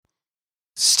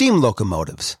Steam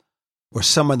locomotives were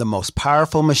some of the most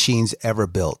powerful machines ever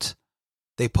built.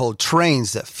 They pulled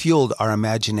trains that fueled our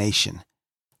imagination.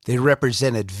 They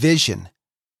represented vision,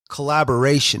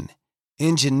 collaboration,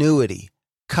 ingenuity,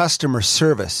 customer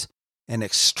service, and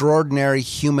extraordinary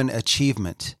human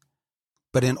achievement.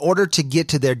 But in order to get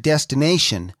to their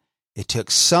destination, it took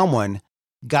someone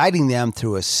guiding them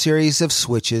through a series of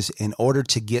switches in order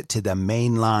to get to the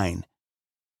main line.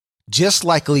 Just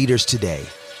like leaders today,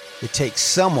 it takes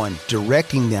someone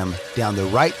directing them down the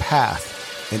right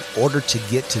path in order to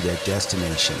get to their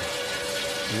destination.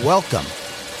 Welcome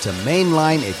to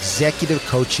Mainline Executive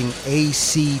Coaching,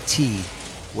 ACT,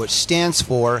 which stands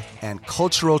for And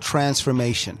Cultural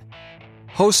Transformation,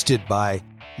 hosted by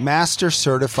Master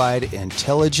Certified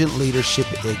Intelligent Leadership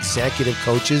Executive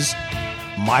Coaches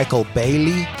Michael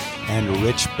Bailey and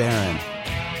Rich Barron,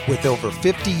 with over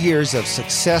 50 years of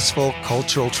successful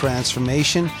cultural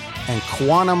transformation and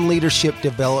quantum leadership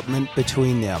development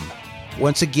between them.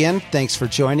 Once again, thanks for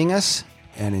joining us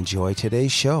and enjoy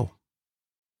today's show.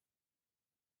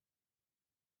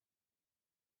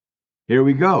 Here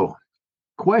we go.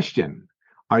 Question: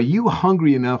 are you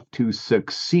hungry enough to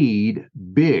succeed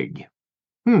big?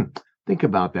 Think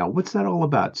about that. What's that all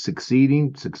about?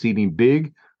 Succeeding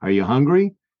big? Are you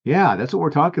hungry? Yeah, that's what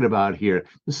we're talking about here.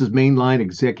 This is Mainline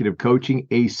Executive Coaching,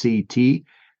 ACT,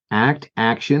 Act,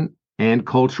 Action, and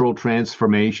Cultural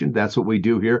Transformation. That's what we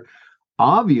do here.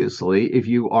 Obviously, if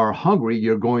you are hungry,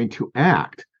 you're going to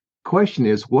act. Question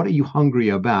is, what are you hungry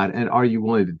about? And are you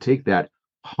willing to take that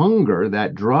hunger,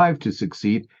 that drive to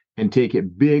succeed, and take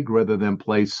it big rather than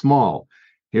play small?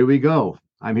 Here we go.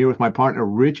 I'm here with my partner,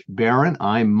 Rich Barron.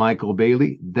 I'm Michael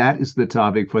Bailey. That is the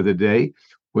topic for the day.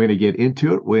 We're going to get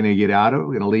into it. We're going to get out of it.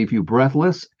 We're going to leave you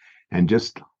breathless and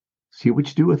just see what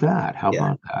you do with that. How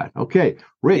about that? Okay,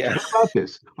 Rich, What about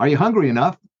this? Are you hungry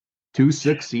enough to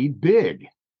succeed big?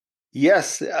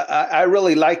 Yes, I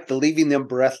really like the leaving them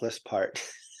breathless part.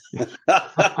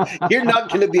 You're not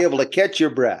going to be able to catch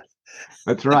your breath.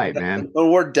 That's right, man. When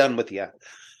we're done with you.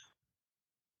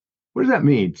 What does that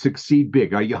mean? Succeed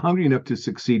big. Are you hungry enough to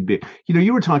succeed big?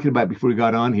 You were talking about before we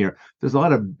got on here, there's a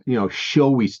lot of,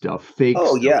 showy stuff, fake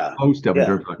stuff, post up in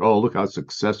terms of like, oh, look how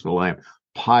successful I am.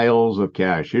 Piles of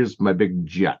cash. Here's my big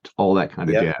jet, all that kind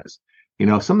of jazz.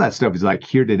 Some of that stuff is like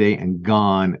here today and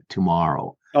gone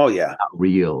tomorrow. Oh, yeah. Not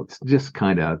real. It's just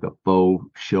kind of the faux,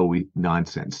 showy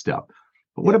nonsense stuff.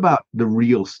 But what about the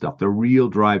real stuff, the real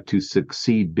drive to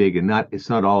succeed big? And it's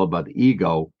not all about the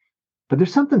ego. But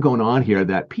there's something going on here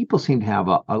that people seem to have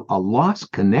a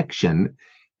lost connection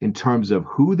in terms of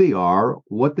who they are,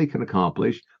 what they can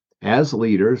accomplish as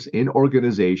leaders in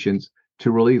organizations to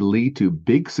really lead to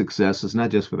big successes, not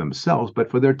just for themselves,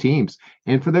 but for their teams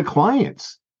and for their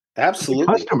clients. Absolutely.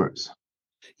 Customers.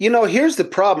 Here's the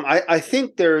problem. I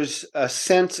think there's a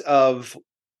sense of,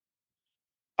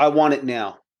 I want it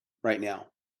now, right now.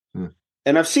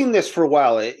 And I've seen this for a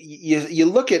while. You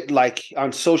look at like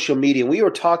on social media, we were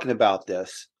talking about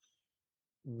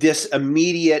this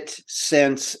immediate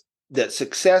sense that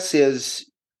success is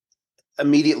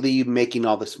immediately making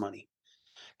all this money,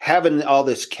 having all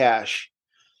this cash,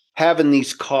 having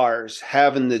these cars,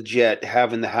 having the jet,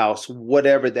 having the house,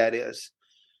 whatever that is.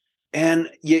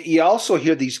 And you also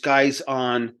hear these guys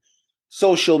on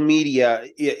social media.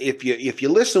 If you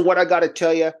listen to what I got to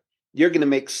tell you, you're going to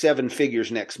make 7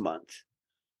 figures next month.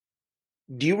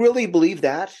 Do you really believe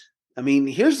that? I mean,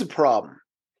 here's the problem.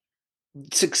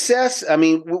 Success, I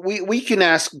mean, we can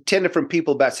ask 10 different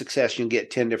people about success, you'll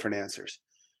get 10 different answers.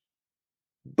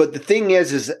 But the thing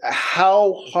is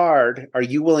how hard are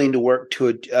you willing to work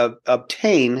to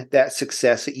obtain that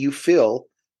success that you feel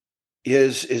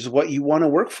is what you want to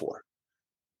work for?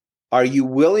 Are you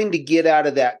willing to get out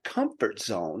of that comfort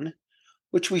zone,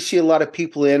 which we see a lot of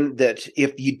people in, that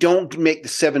if you don't make the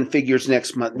 7 figures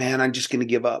next month, man, I'm just going to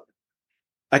give up.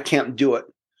 I can't do it.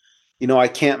 I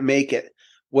can't make it.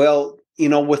 Well,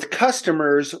 with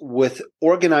customers, with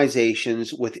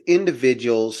organizations, with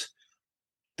individuals,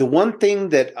 the one thing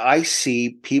that I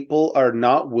see people are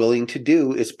not willing to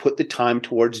do is put the time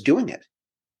towards doing it.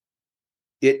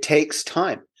 It takes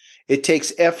time. It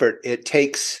takes effort. It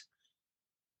takes,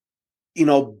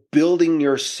 building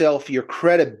yourself, your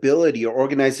credibility, your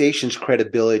organization's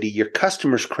credibility, your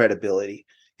customers' credibility.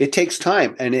 It takes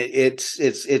time, and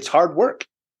it's hard work.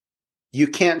 You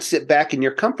can't sit back in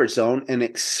your comfort zone and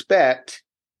expect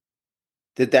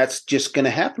that that's just going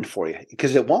to happen for you,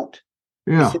 because it won't.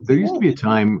 Yeah, there used to be a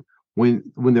time when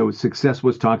there was success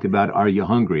was talked about. Are you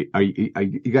hungry?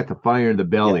 You got the fire in the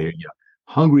belly? Yeah. Are you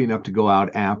hungry enough to go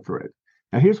out after it?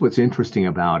 Now, here's what's interesting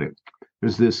about it.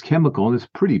 There's this chemical, and it's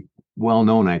pretty well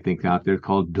known, I think, out there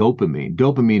called dopamine.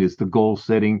 Dopamine is the goal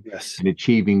setting Yes. and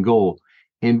achieving goal.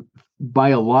 And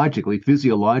biologically,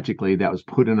 physiologically, that was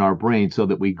put in our brain so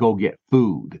that we go get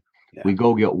food, we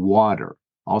go get water.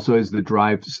 Also, as the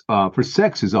drive for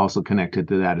sex is also connected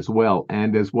to that as well.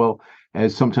 And as well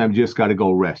as sometimes just got to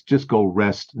go rest, just go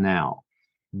rest now.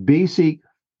 Basic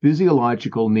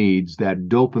physiological needs that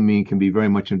dopamine can be very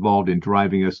much involved in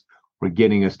driving us or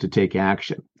getting us to take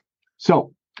action.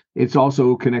 So it's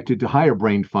also connected to higher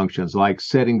brain functions like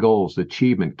setting goals,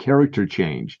 achievement, character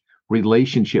change,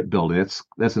 relationship building.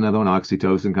 That's another one.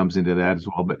 Oxytocin comes into that as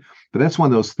well. But that's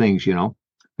one of those things,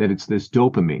 that it's this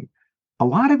dopamine. A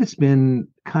lot of it's been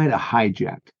kind of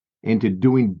hijacked into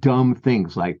doing dumb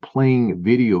things like playing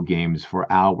video games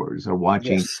for hours or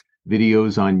watching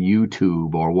videos on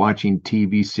YouTube or watching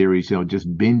TV series, just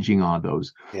binging on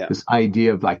those. Yeah. This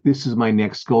idea of like, this is my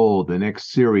next goal, the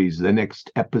next series, the next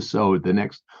episode, the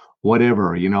next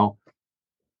whatever,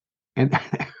 And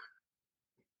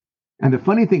and the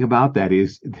funny thing about that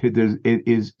is it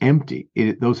is empty.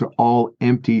 Those are all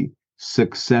empty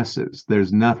successes.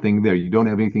 There's nothing there. You don't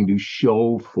have anything to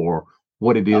show for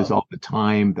what it is all the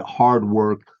time, the hard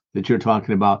work that you're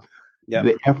talking about,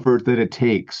 the effort that it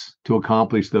takes to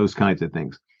accomplish those kinds of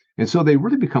things. And so they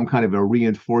really become kind of a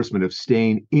reinforcement of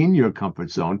staying in your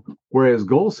comfort zone, whereas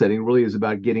goal setting really is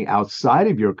about getting outside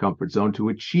of your comfort zone to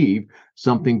achieve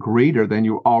something greater than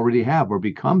you already have or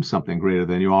become something greater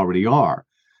than you already are.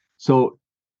 So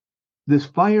this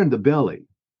fire in the belly,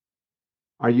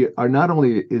 are not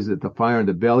only is it the fire in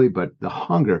the belly, but the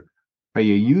hunger, are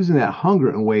you using that hunger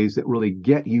in ways that really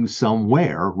get you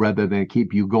somewhere rather than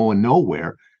keep you going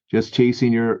nowhere, just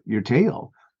chasing your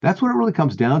tail? That's what it really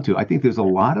comes down to. I think there's a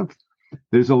lot of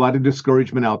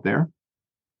discouragement out there.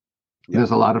 Yep. There's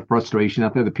a lot of frustration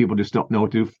out there that people just don't know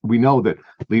what to do. We know that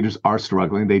leaders are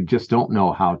struggling. They just don't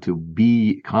know how to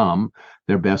become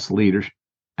their best leaders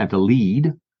and to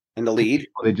lead.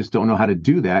 They just don't know how to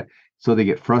do that. So they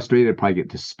get frustrated, probably get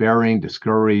despairing,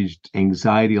 discouraged,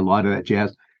 anxiety, a lot of that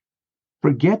jazz.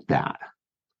 Forget that.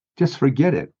 Just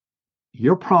forget it.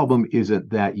 Your problem isn't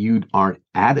that you aren't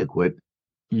adequate.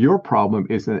 Your problem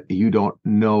is that you don't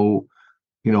know,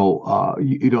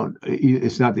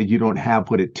 it's not that you don't have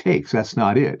what it takes. That's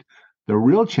not it. The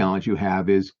real challenge you have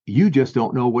is you just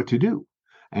don't know what to do.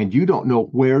 And you don't know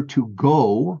where to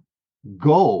go,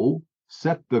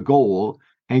 set the goal,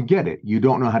 and get it. You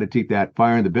don't know how to take that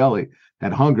fire in the belly,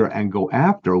 that hunger, and go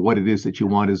after what it is that you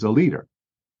want as a leader.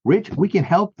 Rich, we can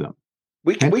help them.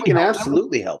 We can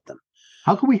absolutely help them.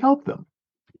 How can we help them?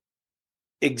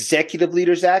 Executive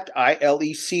Leaders Act,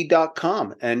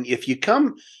 ILEC.com. And if you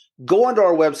go onto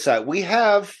our website, we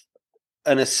have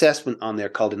an assessment on there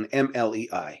called an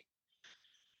MLEI.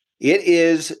 It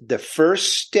is the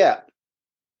first step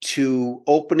to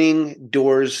opening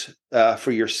doors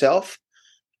for yourself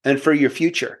and for your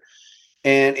future.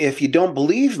 And if you don't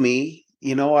believe me,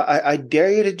 I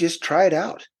dare you to just try it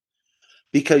out,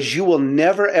 because you will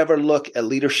never, ever look at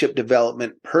leadership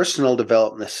development, personal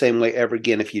development the same way ever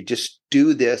again if you just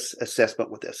do this assessment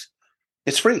with us.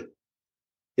 It's free.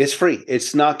 It's free.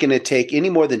 It's not going to take any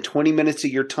more than 20 minutes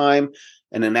of your time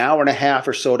and an hour and a half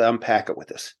or so to unpack it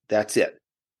with us. That's it.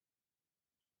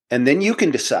 And then you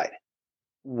can decide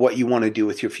what you want to do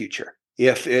with your future.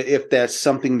 If that's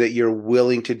something that you're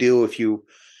willing to do, if you've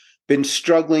been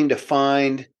struggling to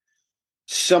find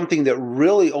something that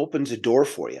really opens a door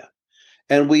for you.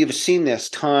 And we've seen this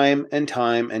time and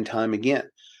time and time again.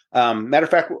 Matter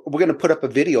of fact, we're going to put up a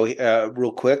video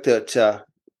real quick that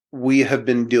we have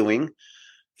been doing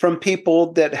from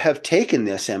people that have taken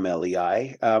this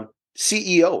MLEI,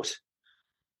 CEOs,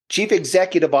 chief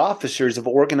executive officers of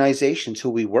organizations who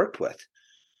we worked with,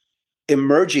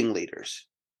 emerging leaders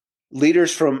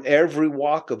from every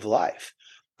walk of life.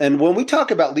 And when we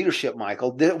talk about leadership,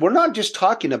 Michael, we're not just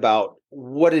talking about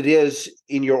what it is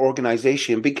in your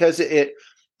organization, because it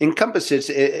encompasses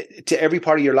it to every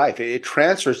part of your life. It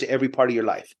transfers to every part of your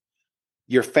life,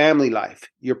 your family life,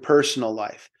 your personal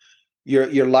life,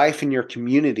 your life in your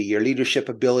community, your leadership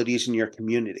abilities in your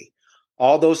community.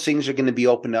 All those things are going to be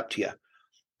opened up to you.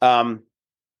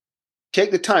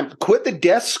 Take the time, quit the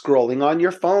desk scrolling on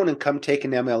your phone and come take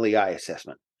an MLEI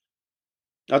assessment.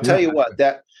 I'll tell you what,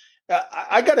 that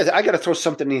I gotta throw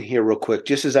something in here real quick,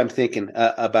 just as I'm thinking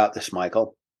about this,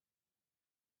 Michael.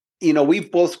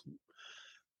 We've both,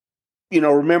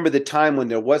 remember the time when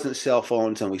there wasn't cell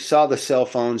phones, and we saw the cell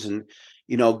phones, and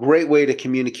great way to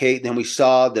communicate. Then we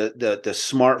saw the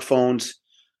smartphones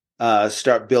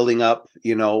start building up,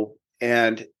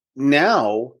 and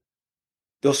now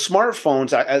those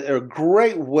smartphones are a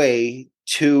great way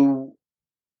to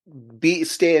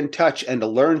stay in touch and to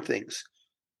learn things.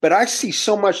 But I see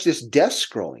so much this desk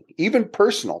scrolling, even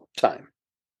personal time.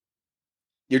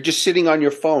 You're just sitting on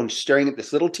your phone, staring at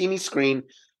this little teeny screen,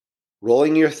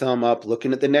 rolling your thumb up,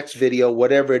 looking at the next video,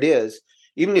 whatever it is.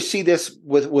 Even you see this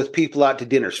with people out to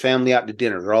dinners, family out to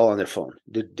dinner, they're all on their phone,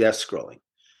 desk scrolling.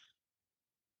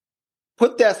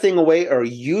 Put that thing away or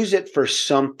use it for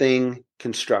something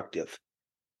constructive.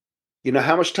 You know,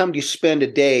 how much time do you spend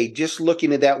a day just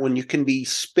looking at that when you can be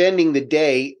spending the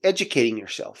day educating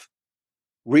yourself,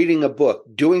 reading a book,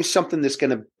 doing something that's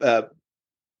going to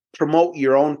promote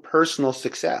your own personal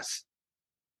success?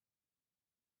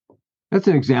 That's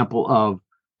an example of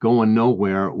going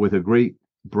nowhere with a great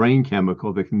brain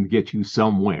chemical that can get you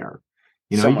somewhere.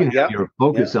 You know, you can have your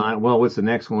focus on, well, what's the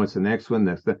next one? What's the next one?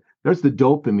 There's the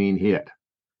dopamine hit.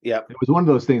 Yeah. It was one of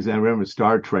those things. I remember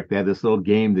Star Trek, they had this little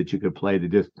game that you could play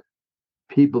that just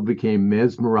people became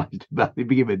mesmerized about. They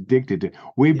became addicted to.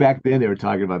 Way back then, they were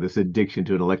talking about this addiction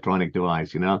to an electronic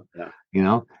device, you know? Yeah. You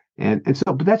know? And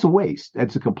so, but that's a waste.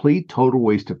 That's a complete, total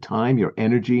waste of time, your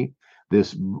energy,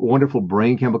 this wonderful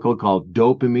brain chemical called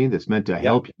dopamine that's meant to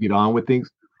help you get on with things.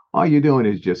 All you're doing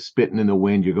is just spitting in the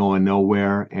wind. You're going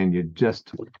nowhere, and you're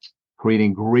just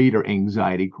creating greater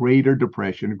anxiety, greater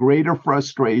depression, greater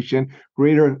frustration,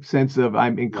 greater sense of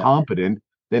I'm incompetent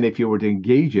than if you were to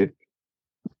engage it.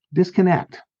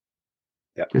 Disconnect.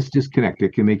 Just disconnect.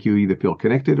 It can make you either feel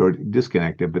connected or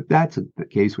disconnected, but that's the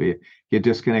case where you get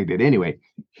disconnected. Anyway,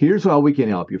 here's how we can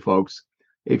help you, folks.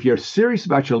 If you're serious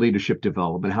about your leadership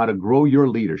development, how to grow your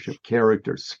leadership,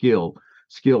 character, skills,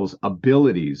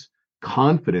 abilities,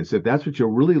 confidence, if that's what you're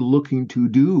really looking to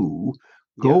do,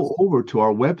 go over to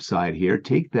our website here,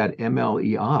 take that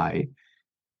MLEI,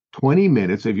 20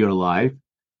 minutes of your life.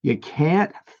 You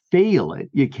can't fail it.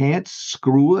 You can't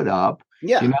screw it up.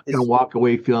 Yeah, you're not going to walk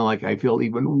away feeling like I feel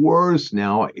even worse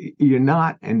now. You're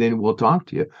not. And then we'll talk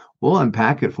to you. We'll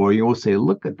unpack it for you. We'll say,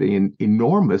 look at the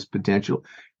enormous potential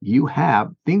you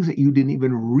have, things that you didn't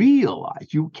even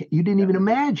realize, you didn't even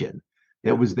imagine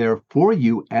that was there for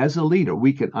you as a leader.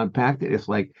 We can unpack it. It's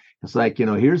like, you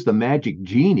know, here's the magic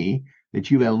genie that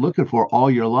you've been looking for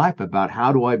all your life about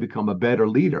how do I become a better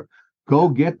leader? Go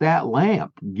get that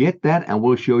lamp, get that, and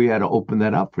we'll show you how to open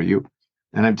that up for you.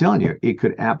 And I'm telling you, it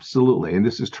could absolutely, and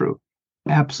this is true,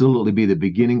 absolutely be the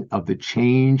beginning of the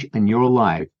change in your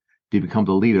life to become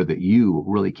the leader that you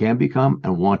really can become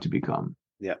and want to become.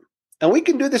 Yeah. And we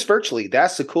can do this virtually.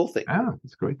 That's the cool thing. Yeah,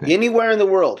 it's a great thing. Anywhere in the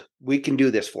world, we can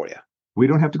do this for you. We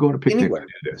don't have to go on a picnic to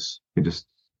do this. You can just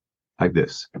like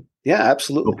this. Yeah,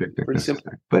 absolutely. No picnic. Pretty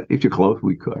simple. But if you're close,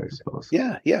 we could, I suppose.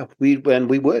 Yeah. We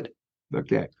would.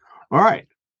 Okay. All right.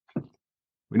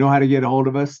 We know how to get a hold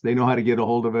of us. They know how to get a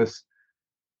hold of us.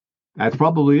 That's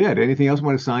probably it. Anything else you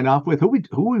want to sign off with? Who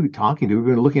are we talking to? We've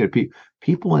been looking at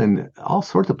people in all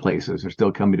sorts of places are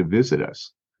still coming to visit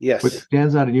us. Yes. What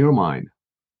stands out in your mind?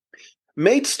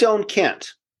 Maidstone,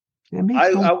 Kent.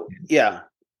 Yeah,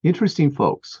 interesting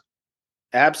folks.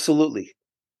 Absolutely.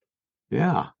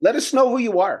 Yeah. Let us know who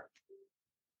you are.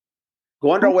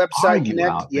 Go on our website,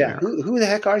 connect. Yeah. Who the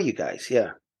heck are you guys?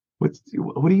 Yeah.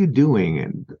 What are you doing?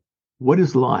 And what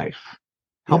is life?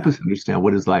 Help us understand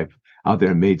what is life out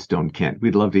there in Maidstone, Kent.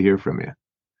 We'd love to hear from you.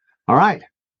 All right.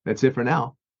 That's it for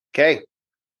now. Okay.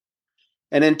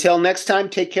 And until next time,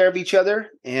 take care of each other.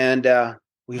 And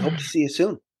we hope to see you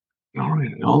soon. All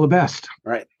right. All the best.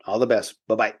 All right. All the best.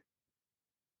 Bye-bye.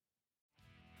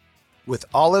 With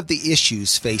all of the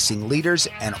issues facing leaders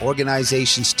and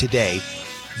organizations today,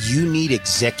 you need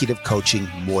executive coaching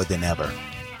more than ever.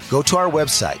 Go to our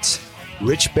websites,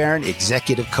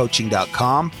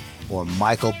 richbarronexecutivecoaching.com or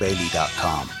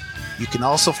michaelbailey.com. You can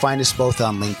also find us both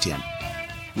on LinkedIn.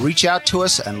 Reach out to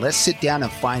us and let's sit down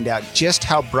and find out just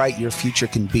how bright your future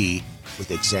can be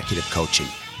with executive coaching.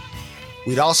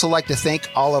 We'd also like to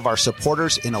thank all of our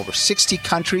supporters in over 60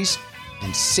 countries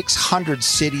and 600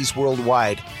 cities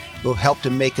worldwide who have helped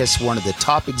to make us one of the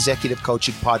top executive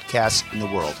coaching podcasts in the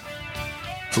world.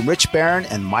 From Rich Barron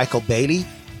and Michael Bailey,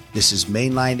 this is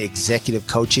Mainline Executive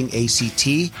Coaching,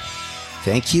 ACT.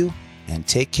 Thank you and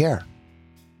take care.